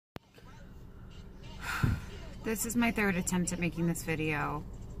This is my third attempt at making this video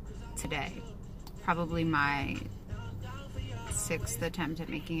today. Probably my 6th attempt at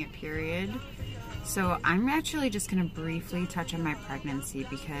making it, period. So I'm actually just gonna briefly touch on my pregnancy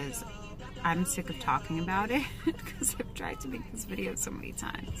because I'm sick of talking about it because I've tried to make this video so many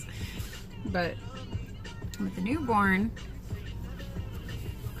times. But with a newborn,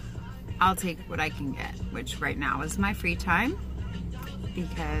 I'll take what I can get, which right now is my free time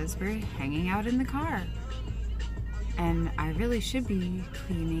because we're hanging out in the car. And I really should be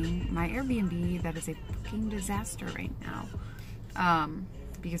cleaning my Airbnb that is a fucking disaster right now.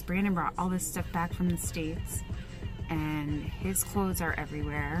 Because Brandon brought all this stuff back from the States and his clothes are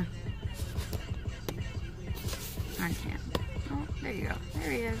everywhere. I can't. Oh, there you go.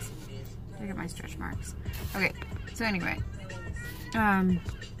 There he is. Look at my stretch marks. Okay, so anyway. What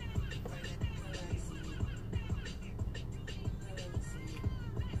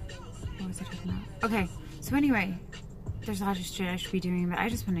was I talking about? Okay, so anyway, there's a lot of shit I should be doing, but I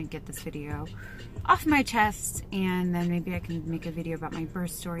just want to get this video off my chest, and then maybe I can make a video about my birth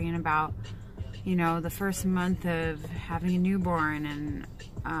story and about, you know, the first month of having a newborn and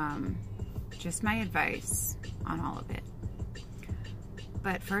just my advice on all of it.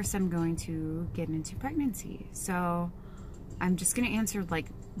 But first I'm going to get into pregnancy. So I'm just going to answer like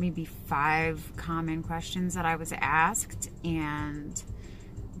maybe 5 common questions that I was asked and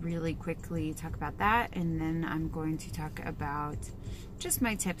really quickly talk about that, and then I'm going to talk about just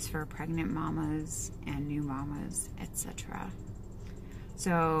my tips for pregnant mamas and new mamas, etc.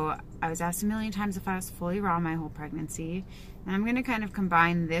 So I was asked a million times if I was fully raw my whole pregnancy, and I'm going to kind of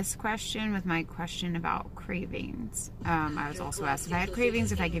combine this question with my question about cravings. I was also asked if I had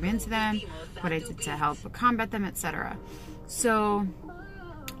cravings, if I give in to them, what I did to help combat them, etc. So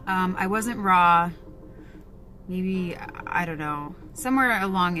I wasn't raw. Maybe, I don't know, somewhere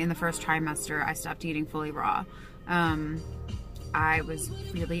along in the first trimester, I stopped eating fully raw. I was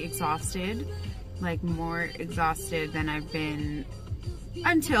really exhausted, like more exhausted than I've been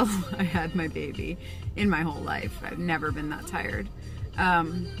until I had my baby in my whole life. I've never been that tired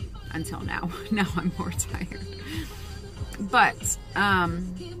until now. Now I'm more tired. But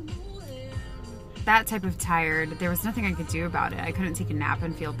that type of tired, there was nothing I could do about it. I couldn't take a nap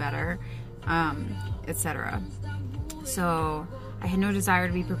and feel better, etc. So I had no desire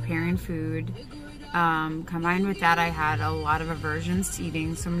to be preparing food. Combined with that, I had a lot of aversions to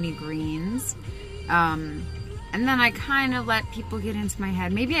eating so many greens. And then I kind of let people get into my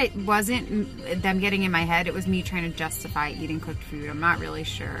head. Maybe it wasn't them getting in my head, it was me trying to justify eating cooked food. I'm not really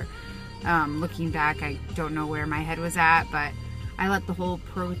sure. Looking back, I don't know where my head was at, but I let the whole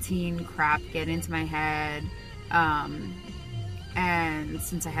protein crap get into my head. And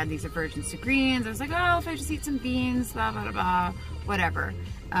since I had these aversions to greens, I was like, oh, if I just eat some beans, blah, blah, blah, blah, whatever.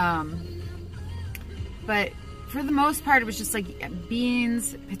 But for the most part, it was just like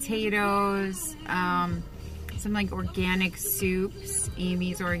beans, potatoes, some like organic soups.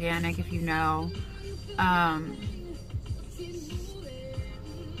 Amy's Organic, if you know. I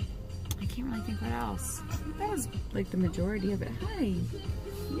can't really think what else. That was like the majority of it. Hi,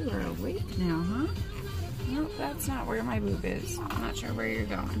 you are awake now, huh? Nope, that's not where my boob is. I'm not sure where you're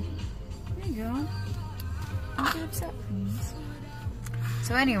going. There you go. Don't get upset, please.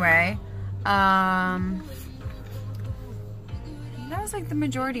 So anyway, that was like the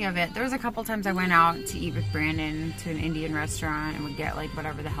majority of it. There was a couple times I went out to eat with Brandon to an Indian restaurant and would get like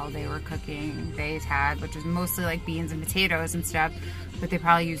whatever the hell they were cooking, they had, which was mostly like beans and potatoes and stuff, but they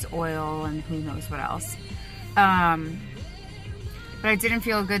probably used oil and who knows what else. But I didn't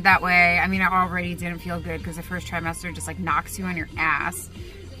feel good that way. I mean, I already didn't feel good because the first trimester just like knocks you on your ass.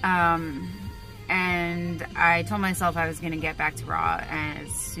 And I told myself I was going to get back to raw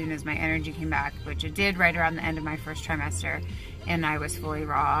as soon as my energy came back, which it did right around the end of my first trimester. And I was fully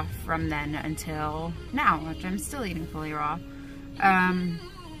raw from then until now, which I'm still eating fully raw.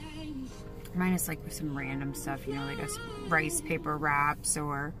 Minus like with some random stuff, you know, like rice paper wraps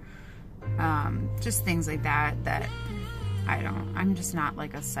or just things like that that I'm just not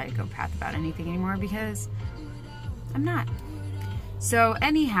like a psychopath about anything anymore because I'm not. So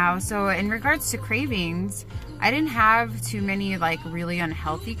anyhow, so in regards to cravings, I didn't have too many like really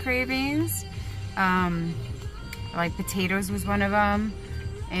unhealthy cravings. Like potatoes was one of them,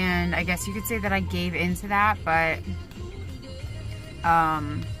 and I guess you could say that I gave into that, but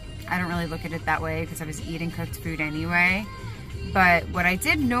I don't really look at it that way because I was eating cooked food anyway. But what I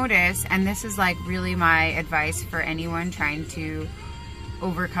did notice, and this is like really my advice for anyone trying to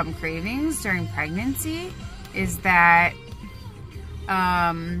overcome cravings during pregnancy, is that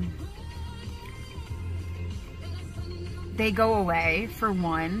they go away, for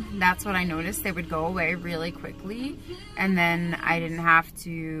one. That's what I noticed. They would go away really quickly, and then I didn't have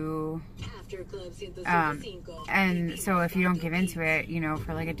to, and so if you don't give into it, you know,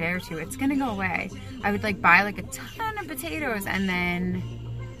 for like a day or two, it's gonna go away. I would like buy like a ton of potatoes, and then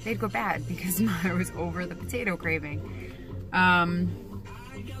they'd go bad because I was over the potato craving.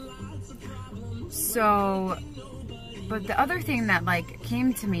 But the other thing that like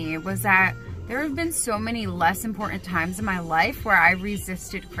came to me was that there have been so many less important times in my life where I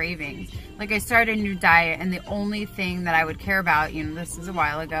resisted cravings. Like I started a new diet, and the only thing that I would care about, you know, this is a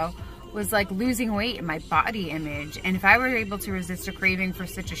while ago, was like losing weight and my body image. And if I were able to resist a craving for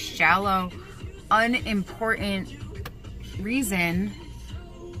such a shallow, unimportant reason,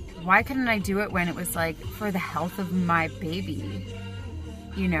 why couldn't I do it when it was like for the health of my baby,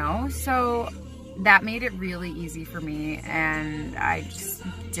 you know? So that made it really easy for me, and I just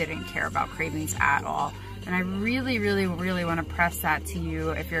didn't care about cravings at all. And I really, really, really want to press that to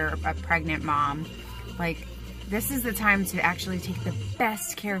you if you're a pregnant mom. Like, this is the time to actually take the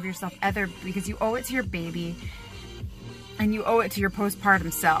best care of yourself ever, because you owe it to your baby, and you owe it to your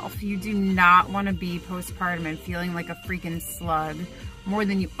postpartum self. You do not want to be postpartum and feeling like a freaking slug more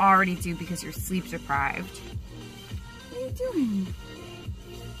than you already do because you're sleep deprived. What are you doing?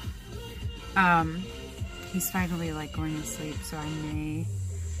 He's finally like going to sleep, so I may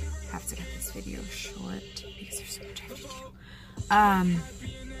have to cut this video short because there's so much I have to do.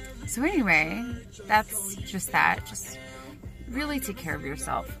 So anyway, that's just that. Just really take care of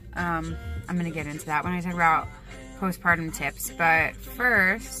yourself. I'm gonna get into that when I talk about postpartum tips, but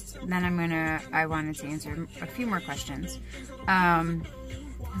first, then I wanted to answer a few more questions.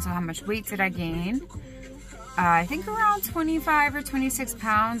 So how much weight did I gain? I think around 25 or 26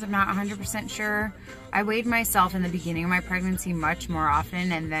 pounds. I'm not 100% sure. I weighed myself in the beginning of my pregnancy much more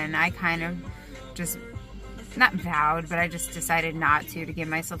often, and then I kind of just, not vowed, but I just decided not to give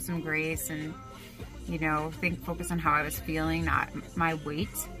myself some grace and, you know, focus on how I was feeling, not my weight.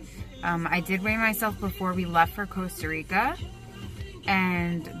 I did weigh myself before we left for Costa Rica,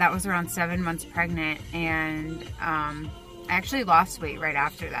 and that was around 7 months pregnant, and I actually lost weight right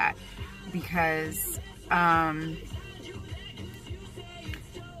after that because I'm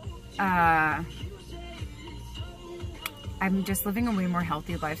just living a way more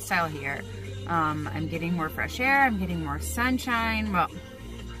healthy lifestyle here. I'm getting more fresh air, I'm getting more sunshine. Well,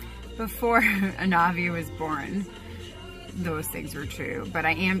 before Anavi was born, those things were true, but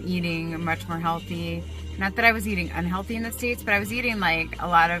I am eating much more healthy. Not that I was eating unhealthy in the States, but I was eating like a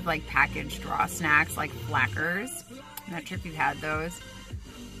lot of like packaged raw snacks like Flackers. I'm not sure if you've had those.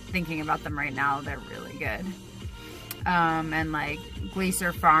 Thinking about them right now, they're really good. And like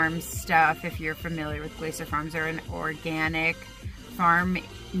Glacier Farms stuff, if you're familiar with Glacier Farms, they're an organic farm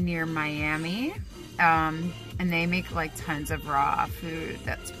near Miami, and they make like tons of raw food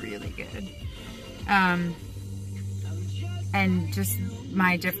that's really good. And just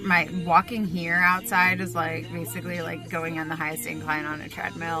my walking here outside is like basically like going on the highest incline on a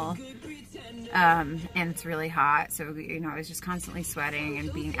treadmill. And it's really hot, so you know I was just constantly sweating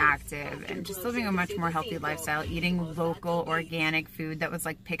and being active and just living a much more healthy lifestyle, eating local organic food that was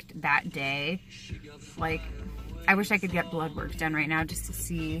like picked that day. Like, I wish I could get blood work done right now just to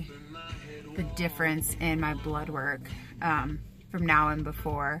see the difference in my blood work from now and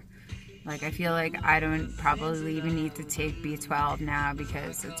before. Like, I feel like I don't probably even need to take B12 now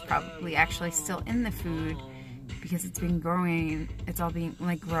because it's probably actually still in the food, because it's been growing, it's all being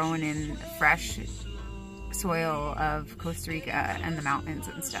like grown in fresh soil of Costa Rica and the mountains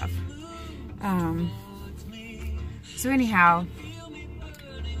and stuff. So anyhow,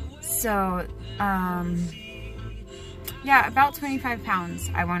 yeah, about 25 pounds,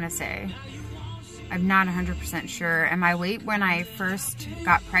 I want to say. I'm not 100% sure. And my weight when I first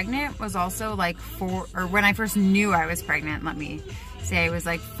got pregnant was also like when I first knew I was pregnant, let me say, it was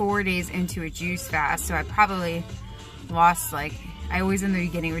like 4 days into a juice fast. So I probably lost like, I always in the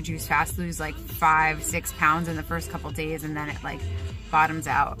beginning of a juice fast lose like 5-6 pounds in the first couple days, and then it like bottoms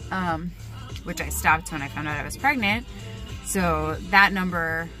out, which I stopped when I found out I was pregnant. So that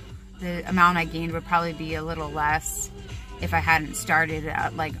number, the amount I gained would probably be a little less if I hadn't started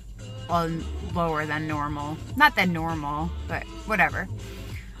at like lower than normal. Not that normal, but whatever.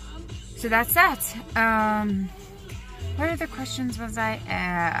 So that's that. What other questions was I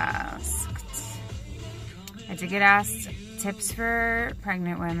asked? I did get asked tips for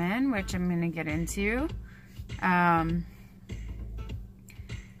pregnant women, which I'm going to get into. And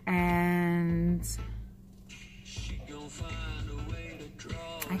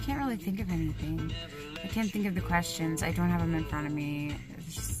I can't really think of anything. I can't think of the questions. I don't have them in front of me.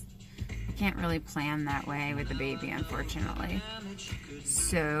 It's just, I can't really plan that way with the baby, unfortunately.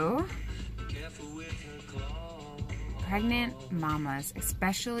 So, pregnant mamas,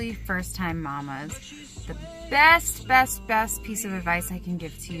 especially first-time mamas, the best piece of advice I can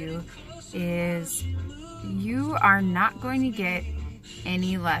give to you is you are not going to get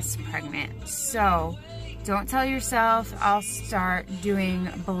any less pregnant. So, don't tell yourself, I'll start doing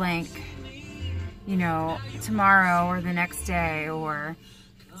blank, you know, tomorrow or the next day or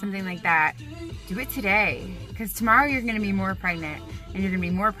something like that. Do it today, because tomorrow you're going to be more pregnant, and you're going to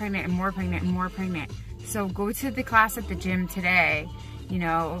be more pregnant and more pregnant and more pregnant. So go to the class at the gym today, you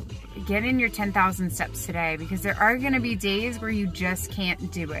know, get in your 10,000 steps today, because there are going to be days where you just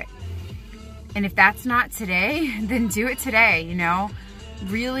can't do it. And if that's not today, then do it today, you know.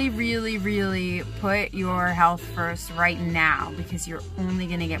 Really put your health first right now, because you're only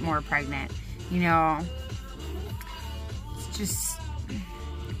going to get more pregnant. You know, just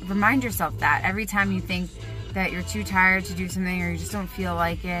remind yourself that every time you think that you're too tired to do something or you just don't feel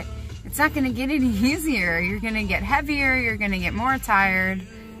like it, it's not going to get any easier. You're going to get heavier, you're going to get more tired.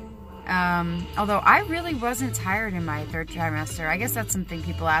 Although I really wasn't tired in my third trimester. I guess that's something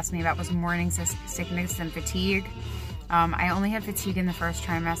people ask me about, was morning sickness and fatigue. I only had fatigue in the first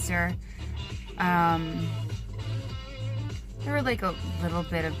trimester. There were like a little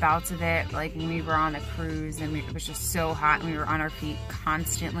bit of bouts of it, like when we were on a cruise and it was just so hot and we were on our feet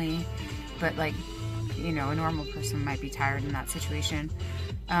constantly. But like, you know, a normal person might be tired in that situation.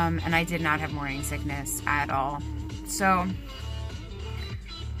 And I did not have morning sickness at all. So,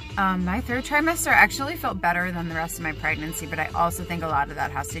 my third trimester actually felt better than the rest of my pregnancy, but I also think a lot of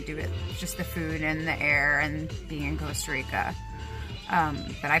that has to do with just the food and the air and being in Costa Rica.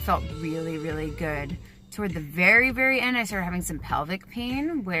 But I felt really good. Toward the very end, I started having some pelvic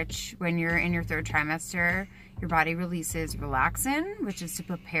pain, which when you're in your third trimester, your body releases relaxin, which is to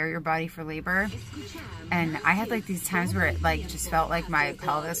prepare your body for labor. And I had like these times where it like just felt like my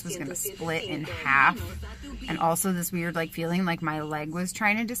pelvis was gonna split in half. And also this weird like feeling like my leg was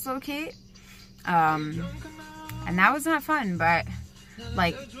trying to dislocate. And that was not fun, but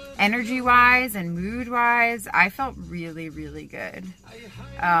like energy wise and mood wise, I felt really good.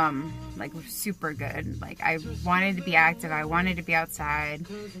 Like super good. Like I wanted to be active, I wanted to be outside,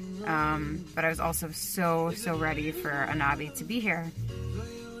 but I was also so ready for Anavi to be here.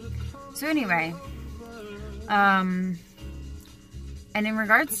 So anyway, and in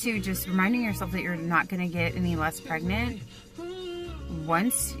regards to just reminding yourself that you're not going to get any less pregnant,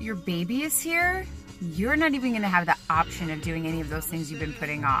 once your baby is here, you're not even going to have the option of doing any of those things you've been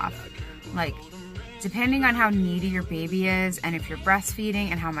putting off. Like, depending on how needy your baby is and if you're breastfeeding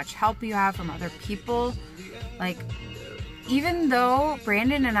and how much help you have from other people, like, even though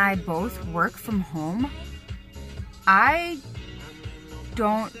Brandon and I both work from home, I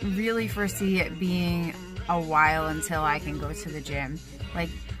don't really foresee it being a while until I can go to the gym. Like,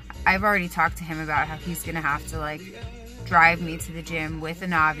 I've already talked to him about how he's gonna have to like drive me to the gym with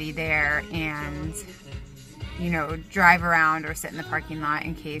an Avi there and, you know, drive around or sit in the parking lot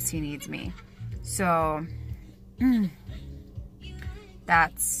in case he needs me. So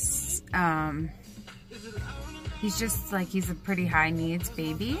that's he's just like, he's a pretty high needs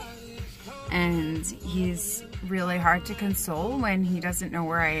baby, and he's really hard to console when he doesn't know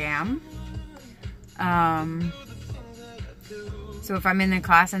where I am. So if I'm in the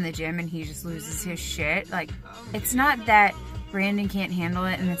class in the gym and he just loses his shit, like, it's not that Brandon can't handle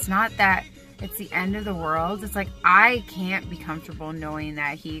it, and it's not that it's the end of the world. It's like, I can't be comfortable knowing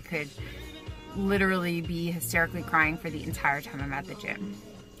that he could literally be hysterically crying for the entire time I'm at the gym.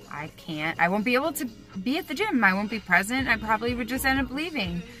 I can't. I won't be able to be at the gym. I won't be present. I probably would just end up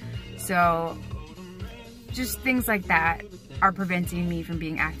leaving. So just things like that are preventing me from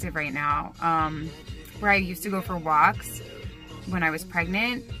being active right now. Where I used to go for walks when I was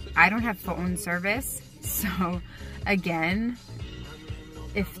pregnant, I don't have phone service. So again,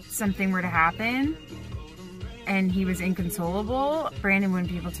 if something were to happen and he was inconsolable, Brandon wouldn't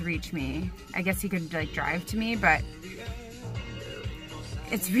be able to reach me. I guess he could like drive to me, but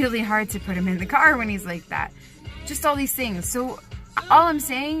it's really hard to put him in the car when he's like that. Just all these things. So all I'm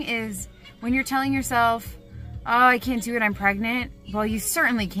saying is, when you're telling yourself, oh, I can't do it, I'm pregnant, well, you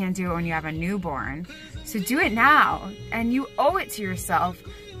certainly can't do it when you have a newborn. So do it now, and you owe it to yourself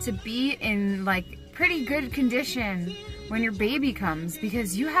to be in like pretty good condition when your baby comes,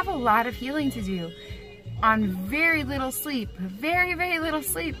 because you have a lot of healing to do on very little sleep, very little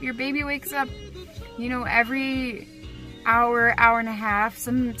sleep. Your baby wakes up, you know, every hour, hour and a half,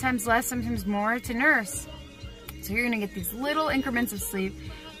 sometimes less, sometimes more, to nurse. So you're gonna get these little increments of sleep,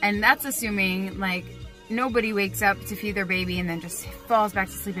 and that's assuming like nobody wakes up to feed their baby and then just falls back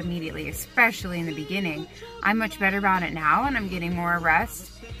to sleep immediately, especially in the beginning. I'm much better about it now, and I'm getting more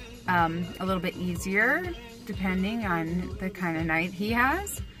rest, a little bit easier depending on the kind of night he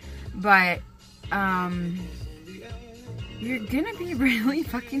has. But you're gonna be really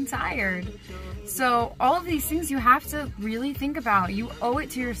fucking tired. So all of these things you have to really think about. You owe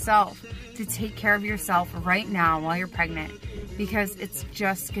it to yourself to take care of yourself right now while you're pregnant, because it's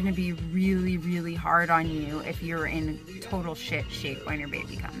just gonna be really, really hard on you if you're in total shit shape when your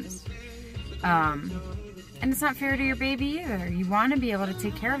baby comes. And it's not fair to your baby either. You wanna be able to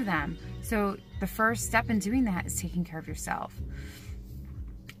take care of them. So the first step in doing that is taking care of yourself.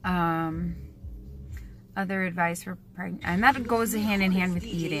 Other advice for pregnant, and that goes hand in hand with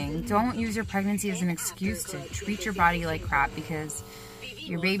eating. Don't use your pregnancy as an excuse to treat your body like crap, because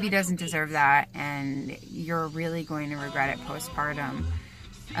your baby doesn't deserve that, and you're really going to regret it postpartum.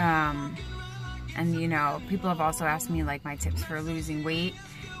 And you know, people have also asked me like my tips for losing weight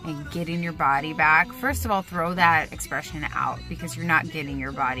and getting your body back. First of all, throw that expression out, because you're not getting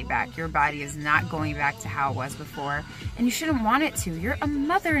your body back. Your body is not going back to how it was before, and you shouldn't want it to. You're a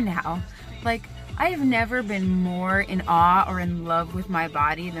mother now. Like, I have never been more in awe or in love with my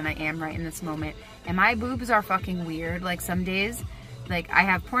body than I am right in this moment. And my boobs are fucking weird. Like, some days, like, I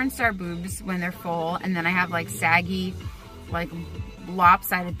have porn star boobs when they're full, and then I have like saggy, like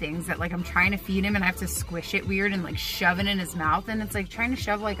lopsided things that like I'm trying to feed him and I have to squish it weird and like shove it in his mouth, and it's like trying to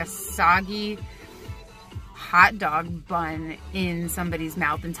shove like a soggy hot dog bun in somebody's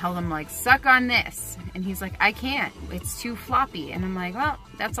mouth and tell them like, suck on this, and he's like, I can't, it's too floppy. And I'm like, well,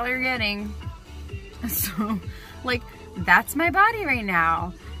 that's all you're getting. So like, that's my body right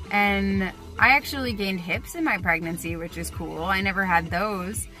now. And I actually gained hips in my pregnancy, which is cool. I never had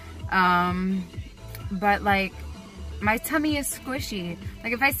those. But like, my tummy is squishy.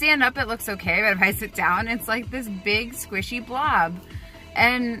 Like, if I stand up, it looks okay, but if I sit down, it's like this big squishy blob.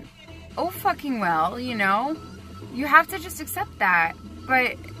 And oh fucking well, you know, you have to just accept that.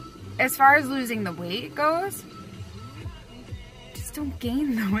 But as far as losing the weight goes, just don't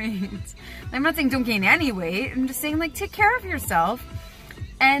gain the weight. I'm not saying don't gain any weight. I'm just saying, like, take care of yourself,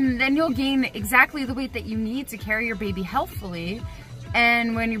 and then you'll gain exactly the weight that you need to carry your baby healthfully.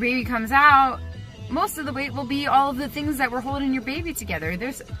 And when your baby comes out, most of the weight will be all of the things that were holding your baby together.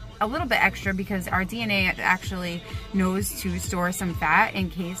 There's a little bit extra because our DNA actually knows to store some fat in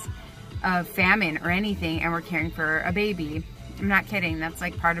case of famine or anything, and we're caring for a baby. I'm not kidding. That's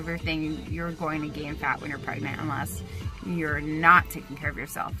like part of your thing. You're going to gain fat when you're pregnant unless you're not taking care of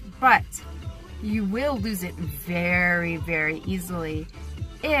yourself. But you will lose it very, very easily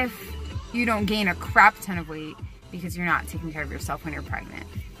if you don't gain a crap ton of weight because you're not taking care of yourself when you're pregnant.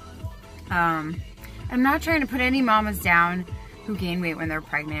 I'm not trying to put any mamas down who gain weight when they're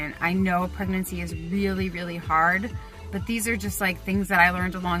pregnant. I know pregnancy is really, really hard, but these are just like things that I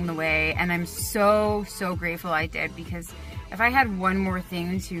learned along the way, and I'm so, so grateful I did, because if I had one more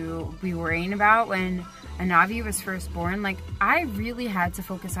thing to be worrying about when Anavi was first born, like, I really had to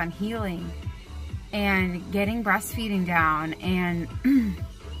focus on healing and getting breastfeeding down. And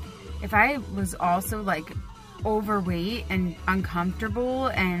if I was also like overweight and uncomfortable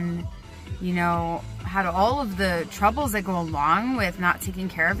and, you know, had all of the troubles that go along with not taking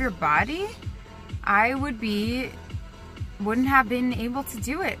care of your body, I wouldn't have been able to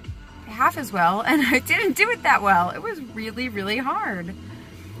do it half as well, and I didn't do it that well. It was really, really hard.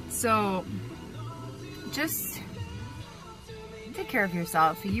 So just take care of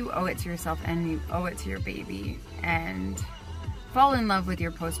yourself. You owe it to yourself, and you owe it to your baby. And fall in love with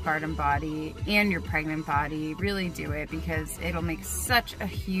your postpartum body and your pregnant body. Really do it, because it'll make such a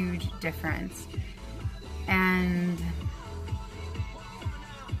huge difference. And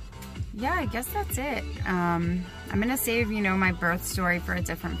yeah, I guess that's it. I'm gonna save, you know, my birth story for a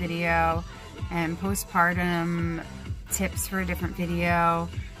different video, and postpartum tips for a different video,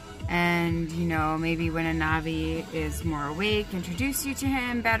 and, you know, maybe when Anavi is more awake, introduce you to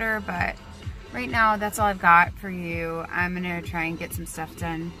him better. But right now, that's all I've got for you. I'm gonna try and get some stuff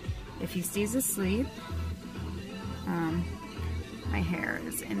done if he stays asleep. My hair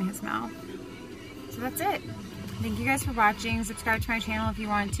is in his mouth. So that's it. Thank you guys for watching. Subscribe to my channel if you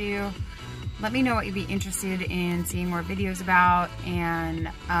want to. Let me know what you'd be interested in seeing more videos about, and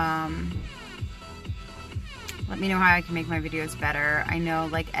let me know how I can make my videos better. I know,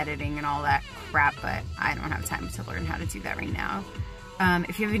 like, editing and all that crap, but I don't have time to learn how to do that right now.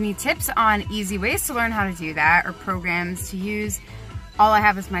 If you have any tips on easy ways to learn how to do that, or programs to use, all I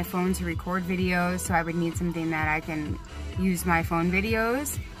have is my phone to record videos, so I would need something that I can use my phone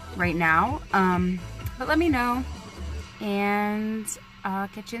videos right now. But let me know, and I'll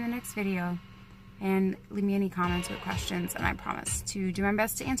catch you in the next video. and leave me any comments or questions, and I promise to do my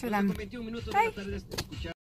best to answer them. Bye!